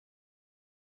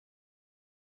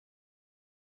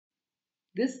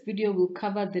This video will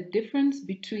cover the difference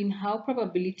between how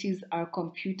probabilities are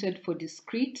computed for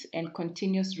discrete and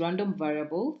continuous random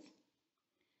variables,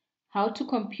 how to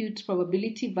compute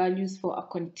probability values for a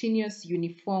continuous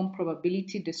uniform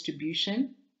probability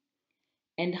distribution,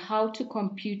 and how to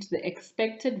compute the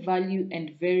expected value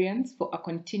and variance for a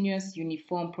continuous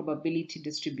uniform probability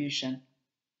distribution.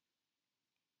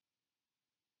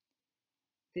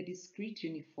 The discrete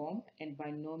uniform and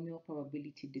binomial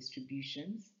probability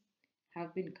distributions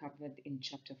have been covered in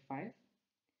Chapter 5.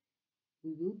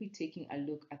 We will be taking a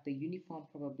look at the uniform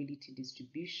probability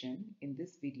distribution in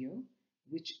this video,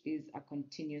 which is a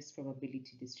continuous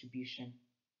probability distribution.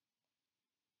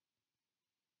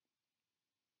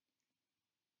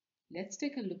 Let's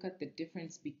take a look at the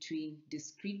difference between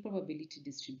discrete probability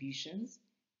distributions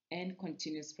and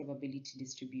continuous probability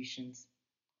distributions.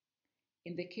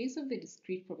 In the case of the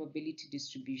discrete probability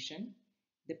distribution,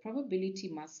 the probability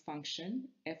mass function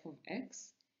f of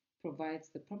x provides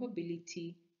the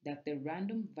probability that the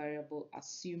random variable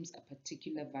assumes a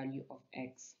particular value of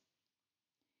x.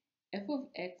 F of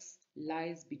x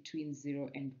lies between 0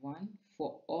 and 1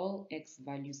 for all x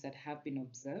values that have been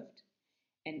observed,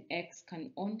 and x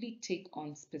can only take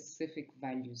on specific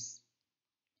values.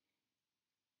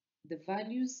 The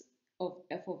values of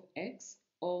f of x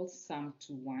all sum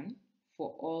to 1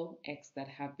 for all x that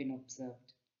have been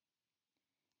observed.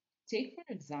 Take,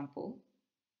 for example,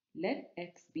 let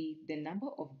x be the number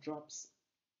of drops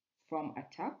from a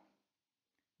tap.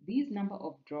 These number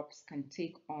of drops can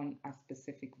take on a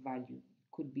specific value.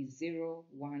 It could be 0,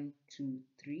 1, 2,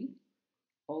 3,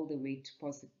 all the way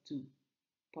to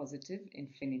positive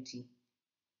infinity.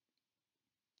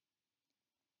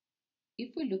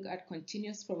 If we look at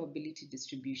continuous probability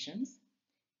distributions,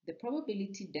 the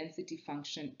probability density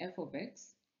function f of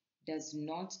x does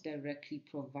not directly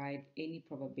provide any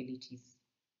probabilities.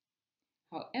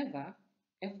 However,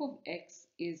 f of x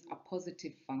is a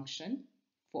positive function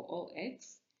for all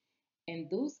x, and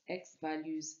those x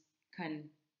values can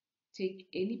take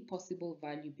any possible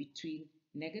value between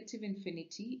negative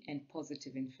infinity and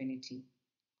positive infinity.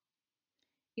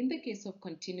 In the case of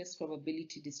continuous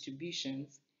probability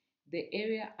distributions, the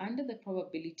area under the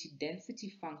probability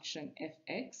density function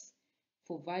fx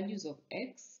for values of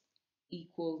x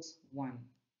equals 1.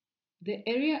 The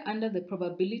area under the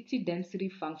probability density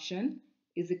function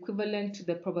is equivalent to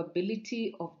the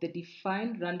probability of the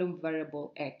defined random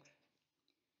variable x.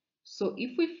 So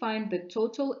if we find the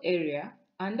total area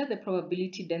under the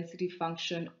probability density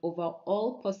function over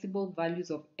all possible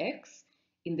values of x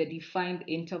in the defined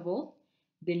interval,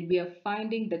 then we are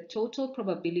finding the total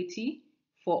probability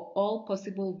for all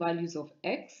possible values of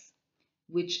x,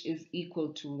 which is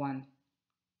equal to 1.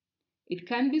 It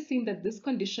can be seen that this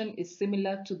condition is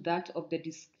similar to that of the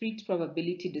discrete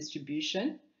probability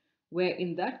distribution, where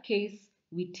in that case,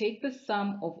 we take the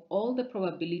sum of all the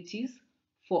probabilities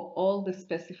for all the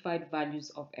specified values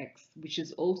of x, which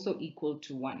is also equal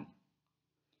to 1.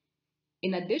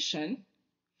 In addition,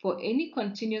 for any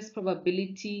continuous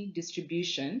probability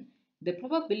distribution, the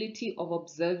probability of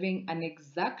observing an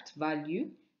exact value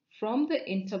from the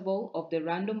interval of the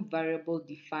random variable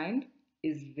defined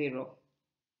is 0.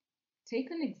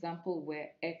 Take an example where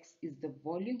x is the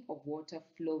volume of water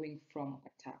flowing from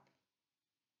a tap.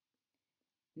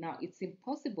 Now, it's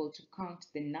impossible to count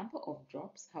the number of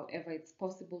drops, however, it's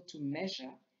possible to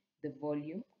measure the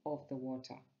volume of the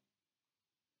water.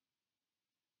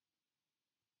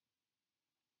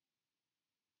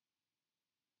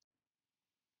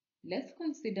 Let's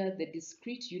consider the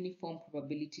discrete uniform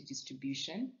probability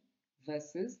distribution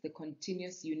versus the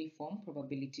continuous uniform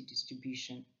probability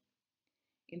distribution.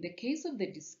 In the case of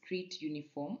the discrete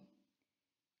uniform,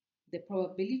 the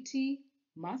probability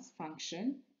mass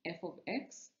function f of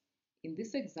x in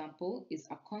this example is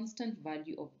a constant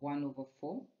value of 1 over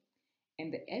 4,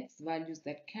 and the x values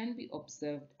that can be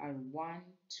observed are 1,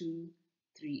 2,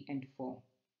 3, and 4.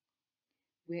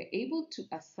 We're able to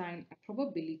assign a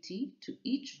probability to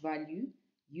each value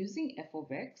using f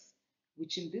of x,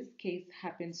 which in this case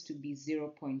happens to be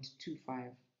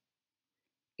 0.25.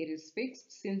 It is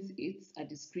fixed since it's a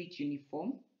discrete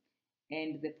uniform,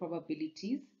 and the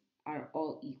probabilities are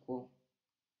all equal.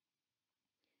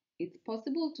 It's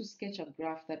possible to sketch a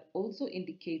graph that also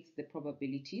indicates the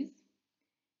probabilities,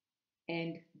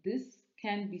 and this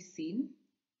can be seen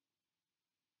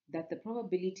that the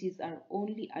probabilities are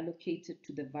only allocated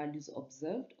to the values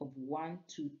observed of 1,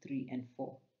 2, 3, and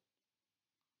 4.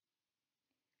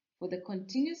 For the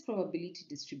continuous probability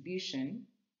distribution,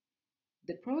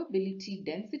 the probability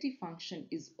density function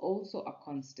is also a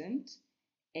constant,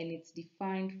 and it's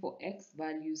defined for x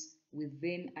values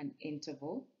within an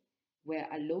interval, where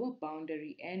a lower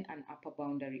boundary and an upper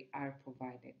boundary are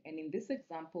provided. And in this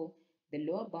example, the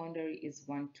lower boundary is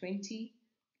 120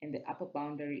 and the upper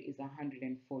boundary is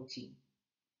 140.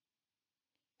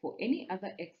 For any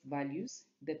other x values,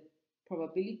 the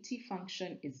probability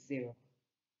function is 0.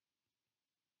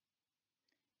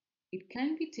 It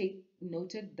can be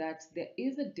noted that there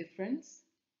is a difference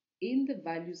in the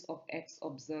values of x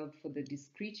observed for the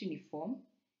discrete uniform,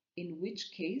 in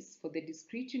which case for the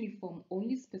discrete uniform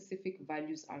only specific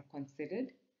values are considered.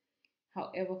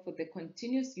 However, for the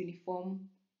continuous uniform,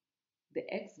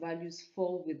 the x values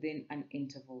fall within an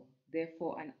interval.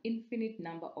 Therefore, an infinite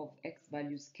number of x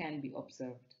values can be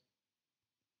observed.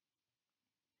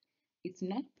 It's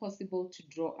not possible to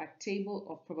draw a table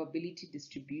of probability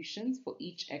distributions for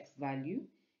each x value,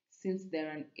 since there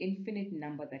are an infinite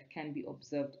number that can be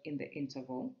observed in the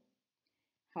interval.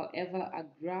 However, a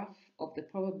graph of the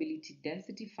probability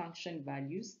density function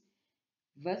values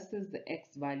versus the x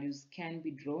values can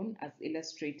be drawn as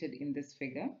illustrated in this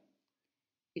figure.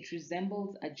 It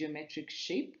resembles a geometric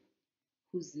shape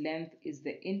whose length is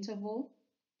the interval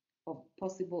of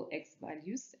possible x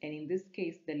values, and in this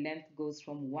case the length goes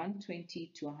from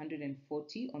 120 to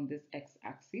 140 on this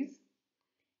x-axis,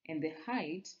 and the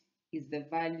height is the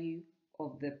value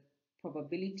of the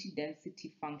probability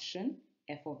density function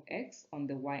f of x on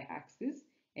the y-axis,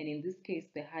 and in this case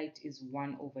the height is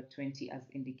 1 over 20 as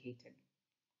indicated.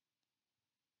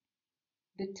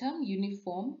 The term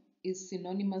uniform is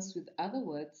synonymous with other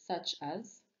words such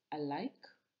as alike,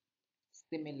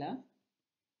 similar,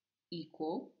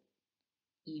 equal,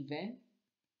 even,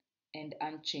 and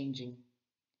unchanging.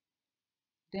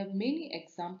 There are many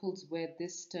examples where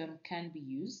this term can be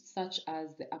used, such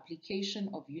as the application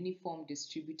of uniform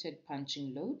distributed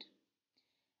punching load,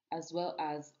 as well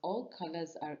as all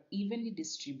colors are evenly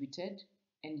distributed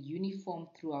and uniform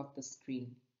throughout the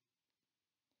screen.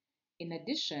 In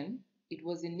addition, it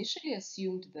was initially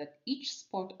assumed that each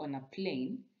spot on a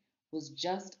plane was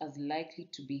just as likely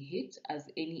to be hit as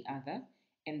any other,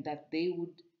 and that they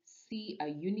would see a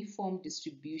uniform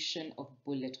distribution of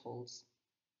bullet holes.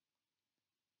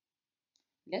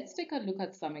 Let's take a look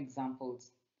at some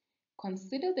examples.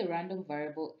 Consider the random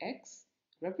variable x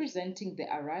representing the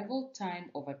arrival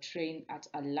time of a train at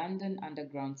a London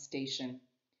Underground station.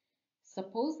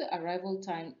 Suppose the arrival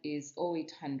time is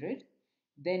 0800,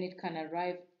 then it can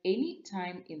arrive any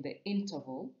time in the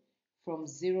interval from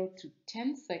 0 to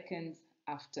 10 seconds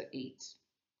after 8.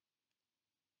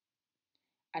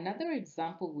 Another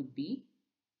example would be,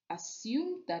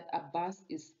 assume that a bus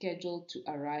is scheduled to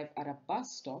arrive at a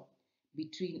bus stop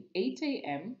between 8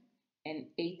 a.m. and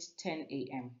 8:10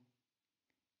 a.m.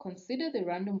 Consider the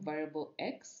random variable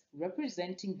x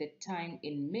representing the time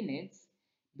in minutes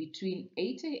between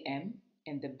 8 a.m.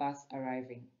 and the bus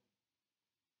arriving.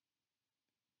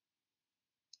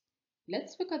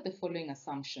 Let's look at the following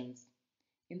assumptions.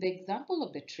 In the example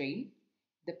of the train,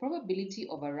 the probability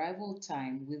of arrival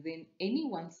time within any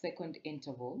 1-second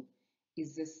interval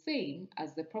is the same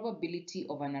as the probability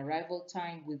of an arrival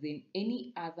time within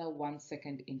any other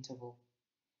 1-second interval.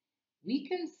 We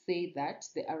can say that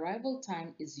the arrival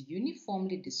time is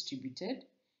uniformly distributed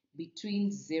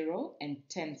between 0 and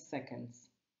 10 seconds.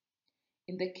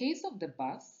 In the case of the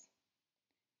bus,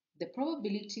 the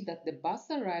probability that the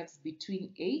bus arrives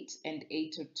between 8 and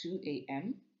 8:02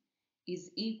 a.m.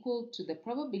 is equal to the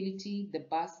probability the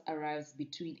bus arrives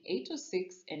between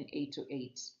 8:06 and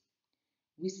 8:08.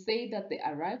 We say that the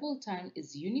arrival time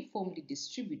is uniformly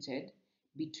distributed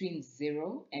between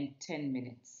 0 and 10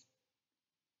 minutes.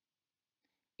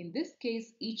 In this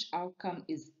case, each outcome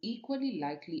is equally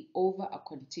likely over a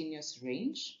continuous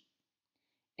range,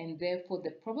 and therefore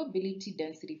the probability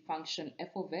density function f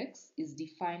of x is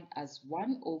defined as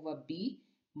 1 over b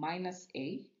minus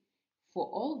a for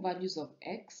all values of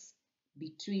x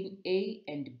between a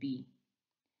and b.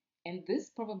 And this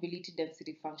probability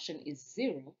density function is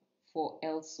 0 for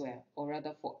elsewhere, or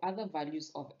rather for other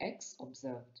values of x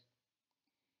observed.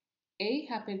 A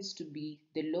happens to be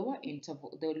the lower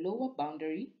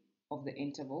boundary of the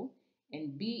interval,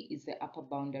 and b is the upper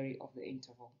boundary of the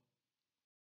interval.